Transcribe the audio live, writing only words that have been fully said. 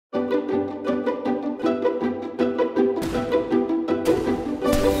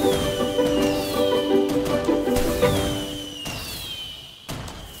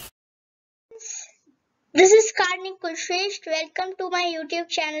finished. Welcome to my YouTube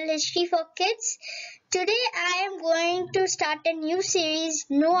channel History for Kids. Today I am going to start a new series,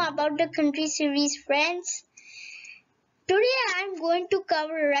 Know About the Country series, friends. Today I am going to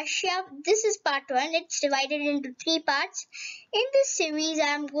cover Russia. This is part 1. It's divided into 3 parts. In this series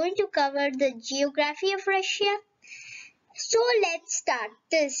I am going to cover the geography of Russia. So let's start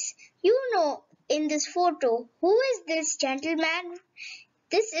this. In this photo, who is this gentleman?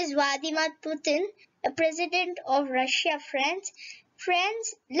 This is Vladimir Putin, a president of Russia, friends.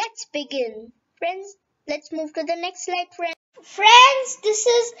 Friends, let's begin. Friends, let's move to the next slide, friends. Friends, this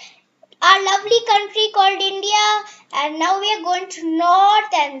is our lovely country called India, and now we are going to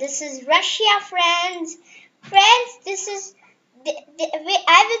north, and this is Russia, friends. Friends, this is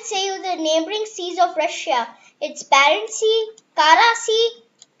I will say you the neighboring seas of Russia. It's Barents Sea, Kara Sea,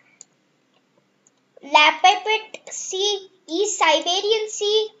 Lapipet Sea, East Siberian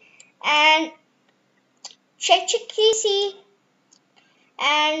Sea, and Chechiki Sea,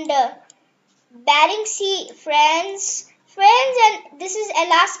 and Bering Sea, friends. Friends, and this is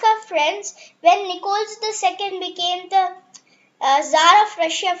Alaska, friends. When Nicholas II became the Tsar of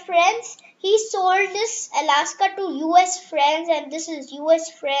Russia, friends, he sold this Alaska to US, friends, and this is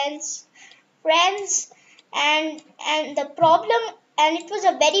US, friends. Friends, and the problem, and it was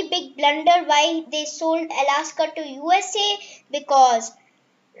a very big blunder why they sold Alaska to USA, because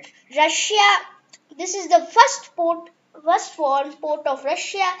Russia, this is the first foreign port of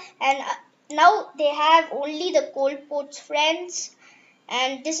Russia, and now they have only the coal ports, friends,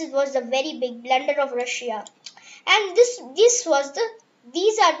 and was the very big blunder of Russia. And these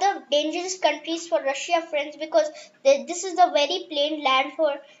are the dangerous countries for Russia, friends, because this is the very plain land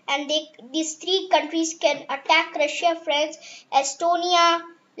and these 3 countries can attack Russia, friends. Estonia,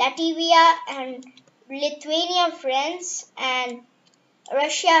 Latvia, and Lithuania, friends. And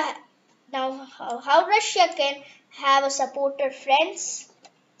Russia, now how Russia can have a supporter, friends,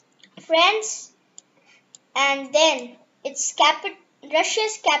 and then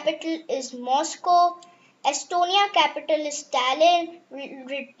Russia's capital is Moscow. Estonia capital is Tallinn,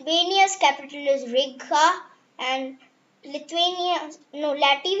 Lithuania's capital is Riga, and Latvia's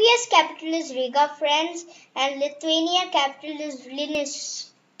capital is Riga, friends, and Lithuania capital is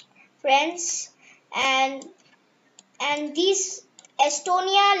Vilnius, friends, and these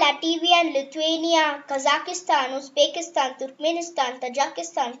Estonia, Latvia, and Lithuania, Kazakhstan, Uzbekistan, Turkmenistan,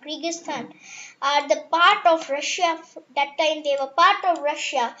 Tajikistan, Kyrgyzstan are the part of Russia. That time they were part of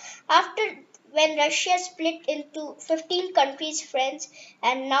Russia. When Russia split into 15 countries, friends,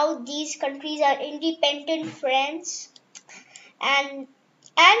 and now these countries are independent, friends, and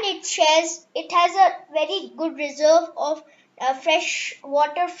it has a very good reserve of fresh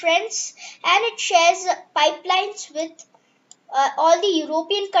water, friends, and it shares pipelines with all the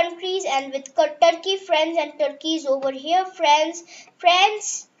European countries and with Turkey, friends, and Turkey is over here, friends.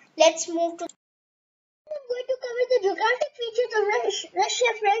 Friends, let's move to. I'm going to cover the geographic features of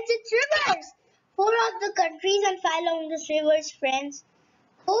Russia, friends. It's rivers. 4 of the countries and 5 along these rivers, friends.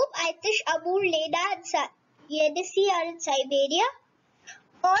 Ob, Aitish, Amur, Leda, and Yenisei are in Siberia.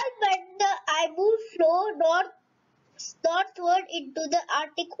 All but the Amur flow northward into the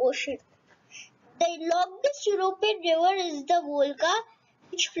Arctic Ocean. The longest European river is the Volga,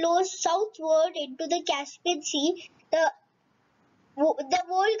 which flows southward into the Caspian Sea. The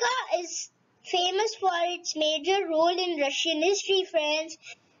Volga is famous for its major role in Russian history, friends.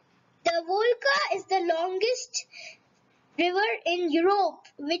 The Volga is the longest river in Europe,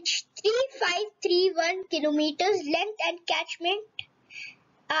 which 3531 kilometers length and catchment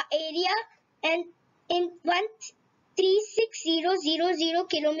area, and in 136,000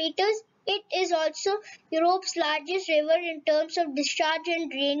 kilometers. It is also Europe's largest river in terms of discharge and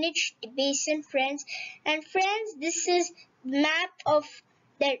drainage basin, friends. And friends, this is map of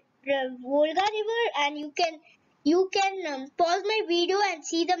the Volga River, and you can pause my video and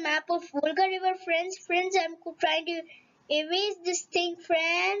see the map of Volga River, friends. Friends, I'm trying to erase this thing,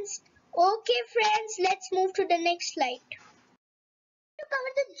 friends. Okay, friends, let's move to the next slide. To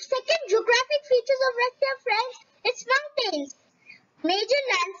cover the second geographic features of Russia, friends, it's mountains. Major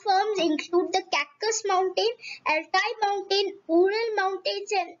landforms include the Caucasus Mountain, Altai Mountain, Ural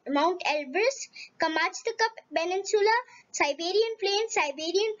Mountains, and Mount Elbrus, Kamchatka Peninsula, Siberian Plain,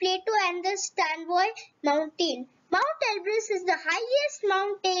 Siberian Plateau, and the Stanovoy Mountain. Mount Elbrus is the highest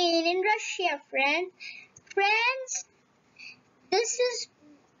mountain in Russia, friends. Friends, this is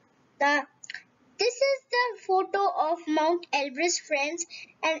the photo of Mount Elbrus, friends,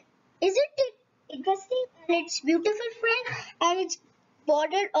 and isn't it interesting? And it's beautiful, friends, and it's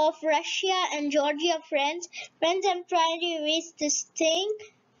border of Russia and Georgia, friends. Friends, I'm trying to erase this thing.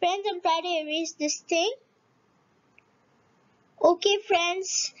 Okay,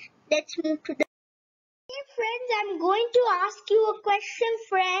 friends, let's move to the. Hey, friends, I'm going to ask you a question,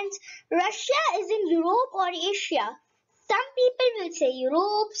 friends. Russia is in Europe or Asia? Some people will say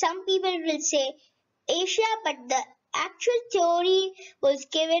Europe, some people will say Asia, but the actual theory was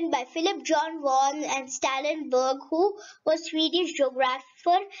given by Philip John von and Stalenberg, who was Swedish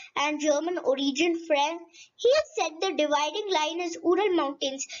geographer and German origin friend. He said the dividing line is Ural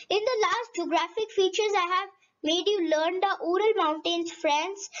Mountains. In the last geographic features I have made you learn the Ural Mountains,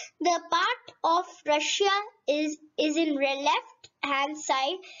 friends. The part of Russia is in left hand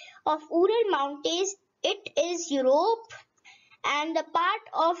side of Ural Mountains. It is Europe, and the part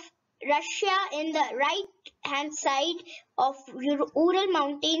of Russia in the right hand side of Ural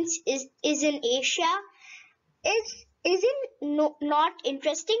Mountains is in Asia. Isn't not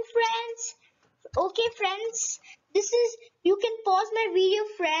interesting, friends? Okay, friends, this is, you can pause my video,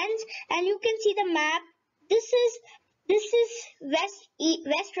 friends, and you can see the map. This is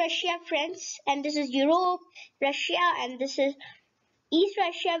West Russia, friends, and this is Europe, Russia, and this is East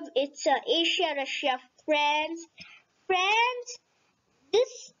Russia. It's Asia, Russia, friends. Friends,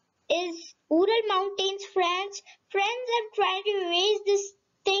 this is Ural Mountains, friends. Friends, I'm trying to erase this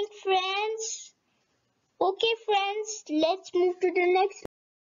thing, friends. Okay, friends, let's move to the next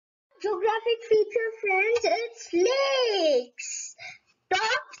geographic feature, friends. It's lakes.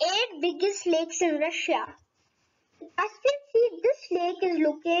 Top 8 biggest lakes in Russia. As you see, this lake is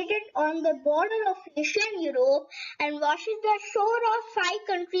located on the border of Asia and Europe and washes the shore of 5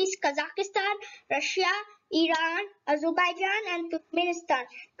 countries: Kazakhstan, Russia, Iran, Azerbaijan, and Turkmenistan.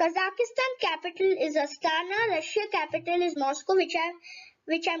 Kazakhstan capital is Astana. Russia capital is Moscow, which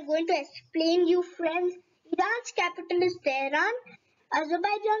I'm going to explain you, friends. Iran's capital is Tehran.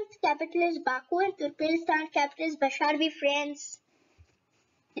 Azerbaijan's capital is Baku, and Turkmenistan's capital is Basharbi, friends.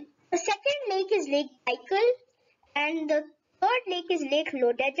 The second lake is Lake Baikal, and the third lake is Lake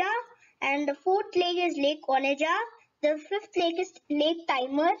Lodeja, and the fourth lake is Lake Oneja. The fifth lake is Lake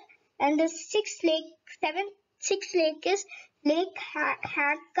Timer, and the sixth lake is Lake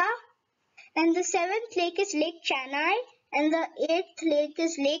Hanka, and the seventh lake is Lake Chanai, and the eighth lake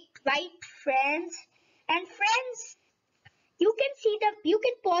is Lake White, friends. And friends, you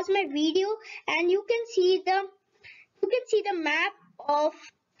can pause my video and you can see the map of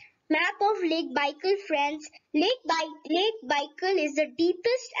Lake Baikal, friends. Lake Baikal is the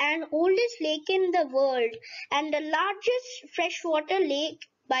deepest and oldest lake in the world and the largest freshwater lake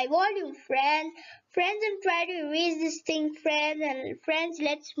by volume, friends. Friends, I'm trying to erase this thing, friends. And friends,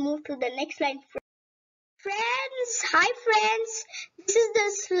 let's move to the next slide. Friends, hi friends. This is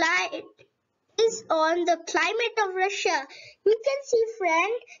the slide is on the climate of Russia. You can see,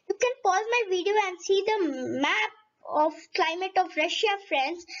 friend, you can pause my video and see the map of climate of Russia,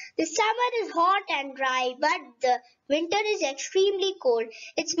 friends. The summer is hot and dry, but the winter is extremely cold.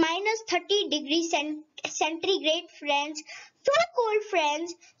 It's minus 30 degrees centigrade, friends. So cold,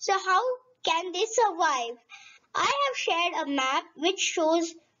 friends. So how can they survive? I have shared a map which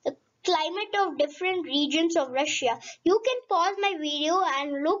shows the climate of different regions of Russia. You can pause my video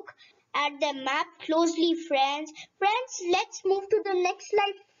and look at the map closely, friends. Friends, let's move to the next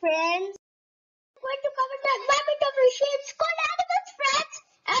slide, friends. I'm going to cover the environment of Russia. It's called animals, friends.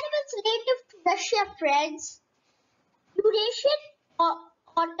 Animals native to Russia, friends. Eurasian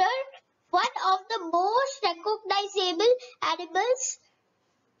otter, one of the most recognizable animals,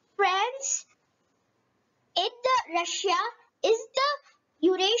 friends, in the Russia is the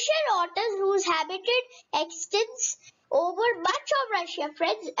Eurasian otter, whose habitat extends over much of Russia,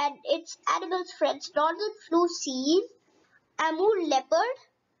 friends, and its animals, friends. Northern blue seal, Amur leopard,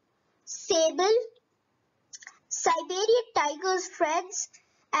 sable, Siberian tigers, friends,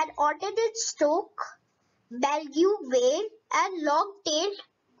 and alternate stork, Belgian whale, and long-tailed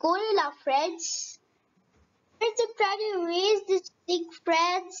gorilla, friends. Friends, I'm trying to erase this thing,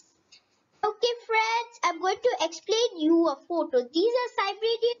 friends. Okay, friends, I'm going to explain you a photo. These are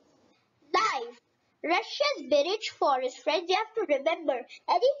Siberian live. Russia's birch forest, friends. You have to remember.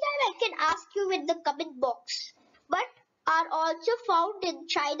 Anytime I can ask you in the comment box. But are also found in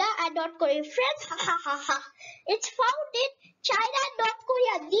China and North Korea. Friends, ha ha ha ha. It's found in China and North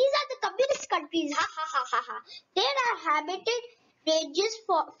Korea. These are the communist countries. Ha ha ha ha ha. There are habitat ranges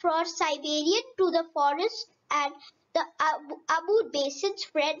for Siberian to the forest and the Amur basins,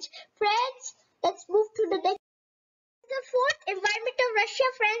 friends. Friends, let's move to the next. The fourth environment of Russia,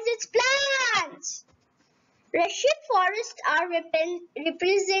 friends, it's plants. Russian forests are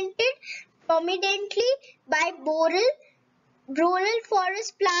represented prominently by rural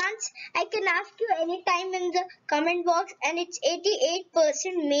forest plants. I can ask you anytime in the comment box, and it's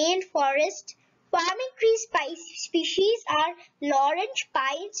 88% main forest Farming tree species are Lawrence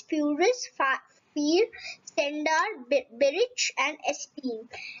pine, spruce, fir, cedar, birch, and aspen.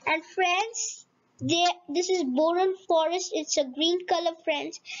 And friends, this is boreal forest. It's a green color,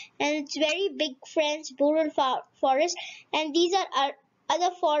 friends, and it's very big, friends. Boreal forest, and these are our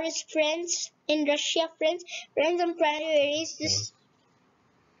other forest, friends, in Russia, friends. Friends, I'm trying to erase this.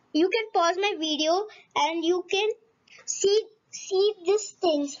 You can pause my video and you can see this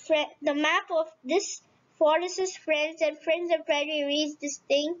things, the map of this forest is, friends. And friends, I'm trying to erase this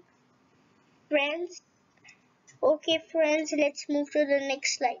thing, friends. Okay, friends, let's move to the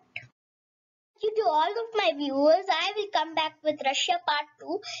next slide. Thank you to all of my viewers. I will come back with Russia part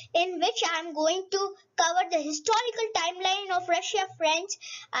 2, in which I am going to cover the historical timeline of Russia, friends.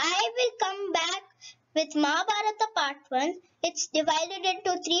 I will come back with Mahabharata part 1. It's divided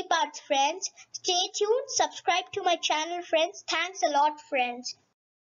into 3 parts, friends. Stay tuned, subscribe to my channel, friends. Thanks a lot, friends.